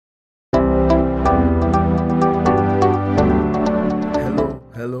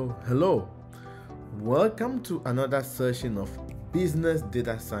Hello, welcome to another session of Business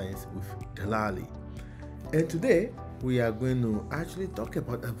Data Science with Delali. And today we are going to actually talk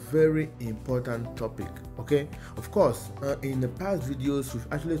about a very important topic. Okay, of course, in the past videos we've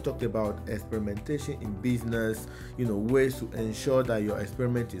actually talked about experimentation in business, ways to ensure that your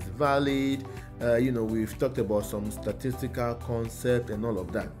experiment is valid. We've talked about some statistical concept and all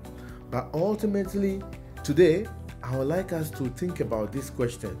of that. But ultimately, today I would like us to think about this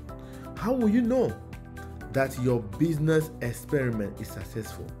question: how will you know that your business experiment is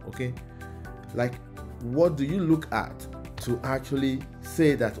successful? Okay, like, what do you look at to actually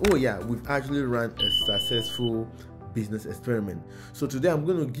say that, oh yeah, we've actually run a successful business experiment? So today I'm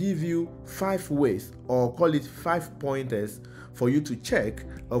going to give you 5 ways, or call it 5 pointers, for you to check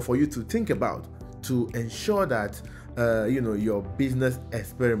or for you to think about to ensure that your business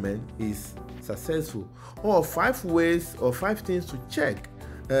experiment is successful, or 5 ways or 5 things to check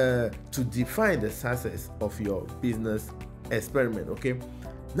to define the success of your business experiment. Okay,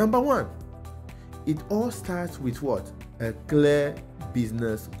 number 1, it all starts with what? A clear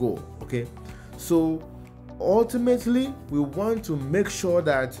business goal. Okay, so ultimately we want to make sure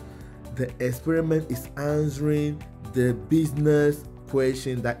that the experiment is answering the business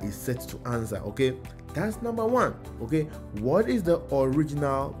question that is set to answer. Okay, that's number 1. Okay, what is the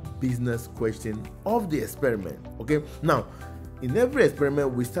original business question of the experiment? Okay, now in every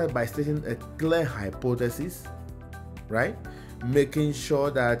experiment we start by stating a clear hypothesis, right? Making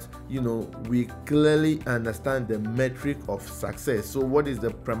sure that we clearly understand the metric of success. So what is the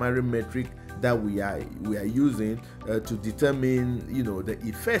primary metric that we are using to determine the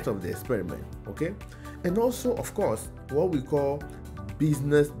effect of the experiment? Okay, and also, of course, what we call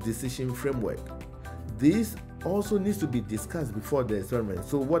business decision framework. This also needs to be discussed before the experiment.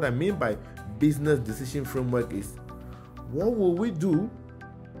 So what I mean by business decision framework is, what will we do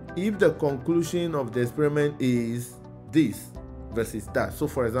if the conclusion of the experiment is this versus that? So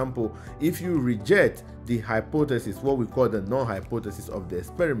for example, if you reject the hypothesis, what we call the null hypothesis of the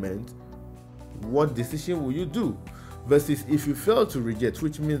experiment, what decision will you do? Versus if you fail to reject,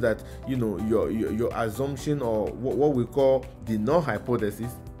 which means that your assumption, or what we call the null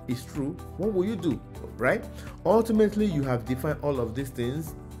hypothesis, is true, what will you do? Right? Ultimately, you have defined all of these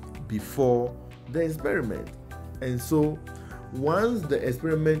things before the experiment. And so once the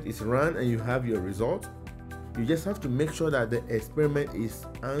experiment is run and you have your result, you just have to make sure that the experiment is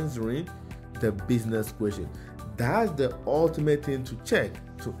answering the business question. That's the ultimate thing to check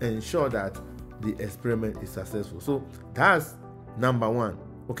to ensure that the experiment is successful. So that's number 1.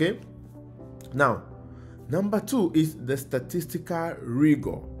 Okay, now number 2 is the statistical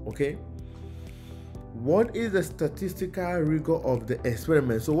rigor. Okay, what is the statistical rigor of the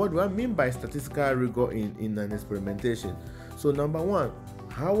experiment? So what do I mean by statistical rigor in an experimentation? So number 1,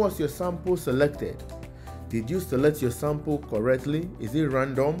 how was your sample selected? Did you select your sample correctly? Is it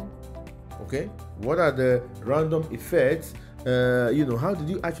random? Okay, what are the random effects? How did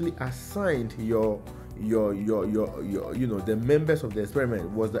you actually assign your the members of the experiment?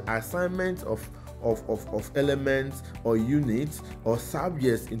 Was the assignment of elements or units or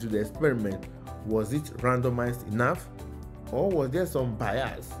subjects into the experiment, was it randomized enough, or was there some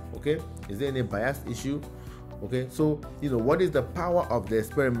bias? Okay, is there any bias issue? Okay, so what is the power of the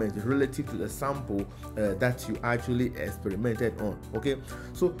experiment relative to the sample that you actually experimented on? Okay,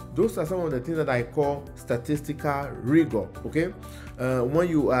 so those are some of the things that I call statistical rigor. Okay, when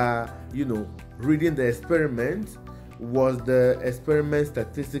you are reading the experiment, was the experiment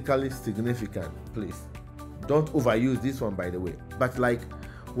statistically significant? Please don't overuse this one, by the way. But like,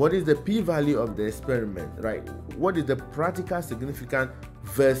 what is the p-value of the experiment, right? What is the practical significance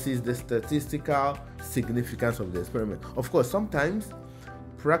versus the statistical significance of the experiment? Of course, sometimes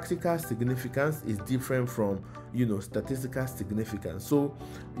practical significance is different from statistical significance. So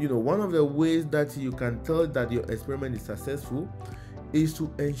one of the ways that you can tell that your experiment is successful is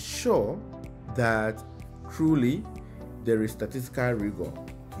to ensure that truly there is statistical rigor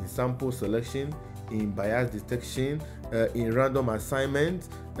in sample selection, in bias detection, in random assignment,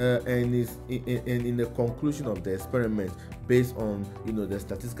 and in the conclusion of the experiment based on the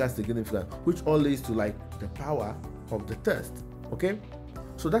statistical significance, which all leads to like the power of the test. Okay,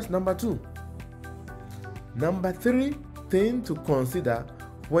 so that's number 2. Number 3 thing to consider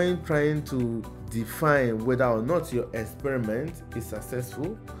when trying to define whether or not your experiment is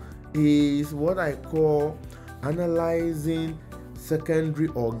successful is what I call analyzing secondary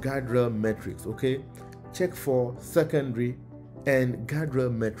or guardrail metrics. Okay, check for secondary and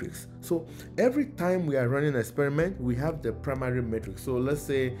guardrail metrics. So every time we are running an experiment, we have the primary metric. So let's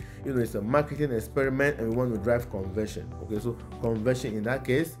say it's a marketing experiment and we want to drive conversion. Okay, so conversion, in that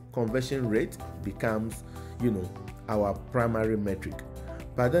case, conversion rate becomes our primary metric.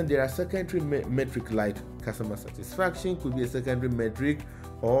 But then there are secondary metric like customer satisfaction could be a secondary metric,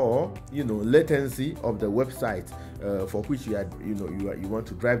 or latency of the website for which you want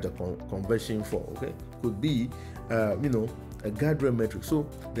to drive the conversion for. Okay, could be a guardrail metric. So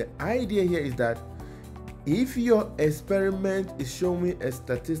the idea here is that if your experiment is showing a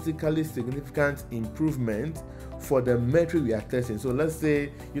statistically significant improvement for the metric we are testing, so let's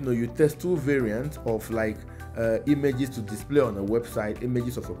say you test two variants of images to display on a website,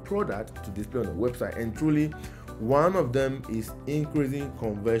 images of a product to display on a website, and truly one of them is increasing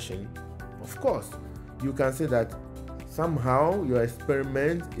conversion, of course you can say that somehow your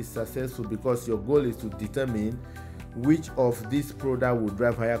experiment is successful because your goal is to determine which of these products will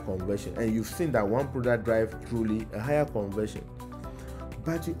drive higher conversion, and you've seen that one product drive truly a higher conversion.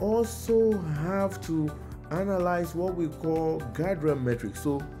 But you also have to analyze what we call guardrail metrics.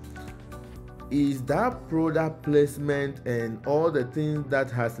 So is that product placement and all the things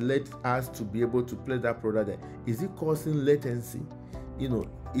that has led us to be able to place that product there, is it causing latency?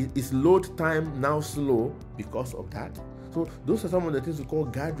 Is load time now slow because of that? So those are some of the things we call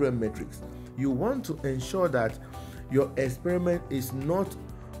guardrail metrics. You want to ensure that your experiment is not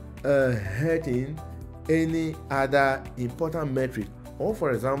hurting any other important metric. Or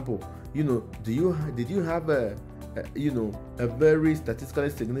for example, did you have a very statistically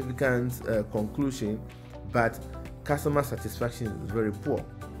significant conclusion, but customer satisfaction is very poor?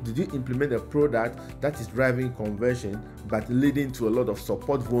 Did you implement a product that is driving conversion but leading to a lot of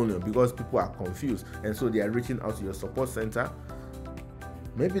support volume because people are confused and so they are reaching out to your support center?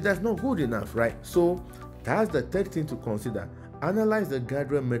 Maybe that's not good enough, right? So that's the third thing to consider. Analyze the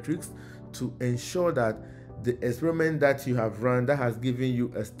guardrail metrics to ensure that the experiment that you have run that has given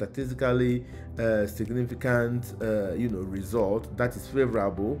you a statistically significant result that is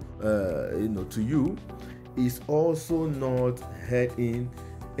favorable to you is also not hurting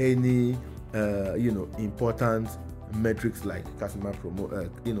any important metrics like customer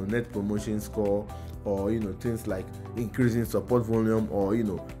net promotion score, or things like increasing support volume, or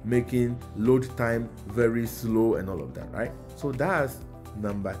making load time very slow and all of that, right? So that's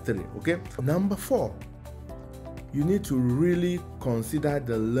number 3. Okay, number 4, you need to really consider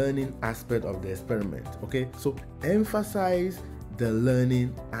the learning aspect of the experiment. Okay, so emphasize the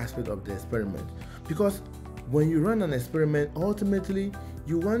learning aspect of the experiment, because when you run an experiment, ultimately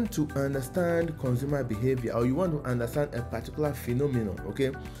you want to understand consumer behavior, or you want to understand a particular phenomenon.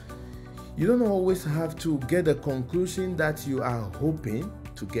 Okay, you don't always have to get the conclusion that you are hoping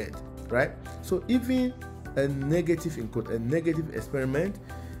to get, right? So even a negative experiment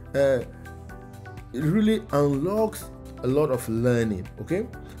it really unlocks a lot of learning. Okay,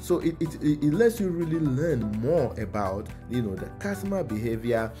 so it lets you really learn more about the customer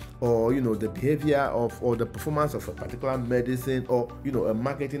behavior, or the behavior of, or the performance of a particular medicine, or a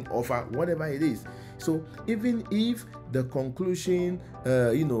marketing offer, whatever it is. So even if the conclusion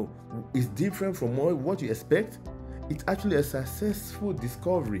is different from what you expect, it's actually a successful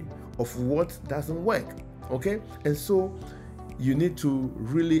discovery of what doesn't work. Okay, and so you need to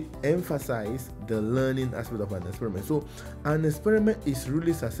really emphasize the learning aspect of an experiment. So an experiment is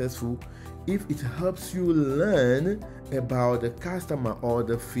really successful if it helps you learn about the customer, or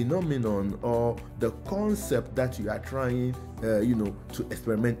the phenomenon, or the concept that you are trying to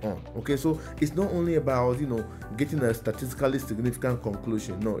experiment on. Okay, so it's not only about getting a statistically significant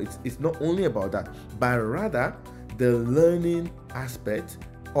conclusion. No, it's not only about that, but rather the learning aspect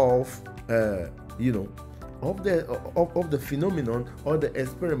of of the phenomenon or the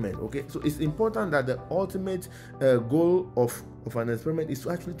experiment. Okay, so it's important that the ultimate goal of an experiment is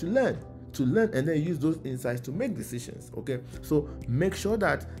actually to learn, and then use those insights to make decisions. Okay, so make sure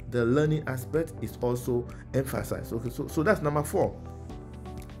that the learning aspect is also emphasized. Okay, so that's number 4.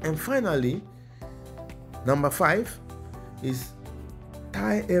 And finally, number 5 is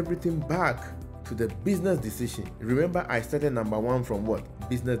tie everything back to the business decision. Remember, I started number 1 from what?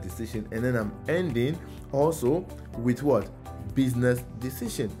 Business decision, and then I'm ending also with what? Business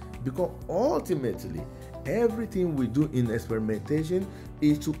decision. Because ultimately, everything we do in experimentation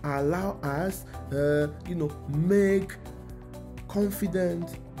is to allow us make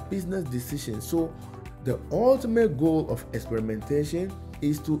confident business decisions. So the ultimate goal of experimentation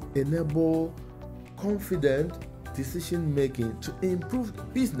is to enable confident decision making to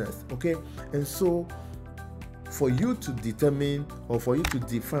improve business. Okay, and so for you to determine or for you to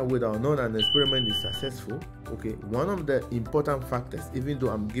define whether or not an experiment is successful, okay, one of the important factors, even though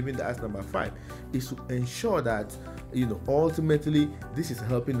I'm giving that as number 5, is to ensure that ultimately this is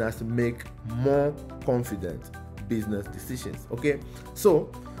helping us make more confident business decisions. Okay,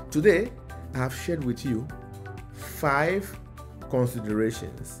 so today I have shared with you 5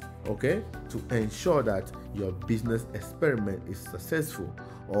 considerations, okay, to ensure that your business experiment is successful,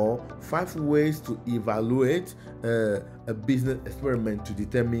 or 5 ways to evaluate a business experiment to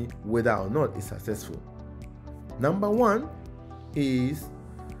determine whether or not it's successful. Number 1 is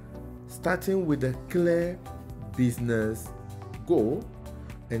starting with a clear business goal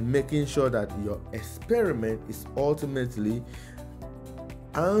and making sure that your experiment is ultimately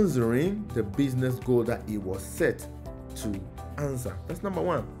answering the business goal that it was set to answer. That's number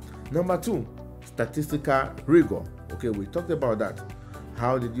 1. Number 2, statistical rigor. Okay, we talked about that.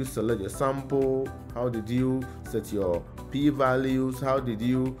 How did you select your sample? How did you set your p-values? How did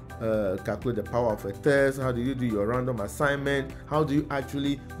you calculate the power of a test? How did you do your random assignment? How do you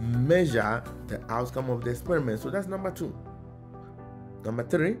actually measure the outcome of the experiment? So that's number 2. Number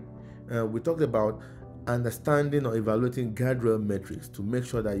 3, we talked about understanding or evaluating guardrail metrics to make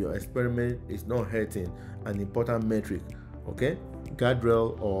sure that your experiment is not hurting an important metric. Okay,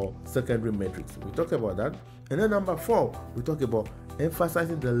 guardrail or secondary metrics. We talked about that. And then number 4, we talk about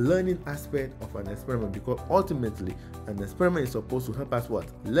emphasizing the learning aspect of an experiment, because ultimately an experiment is supposed to help us what?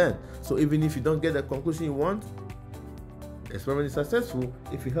 Learn. So even if you don't get the conclusion you want, the experiment is successful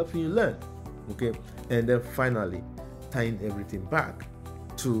if it helps you learn. Okay, and then finally tying everything back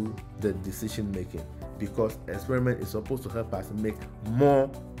to the decision making, because experiment is supposed to help us make more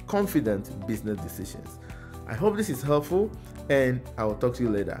confident business decisions. I hope this is helpful, and I will talk to you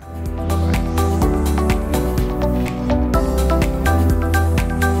later.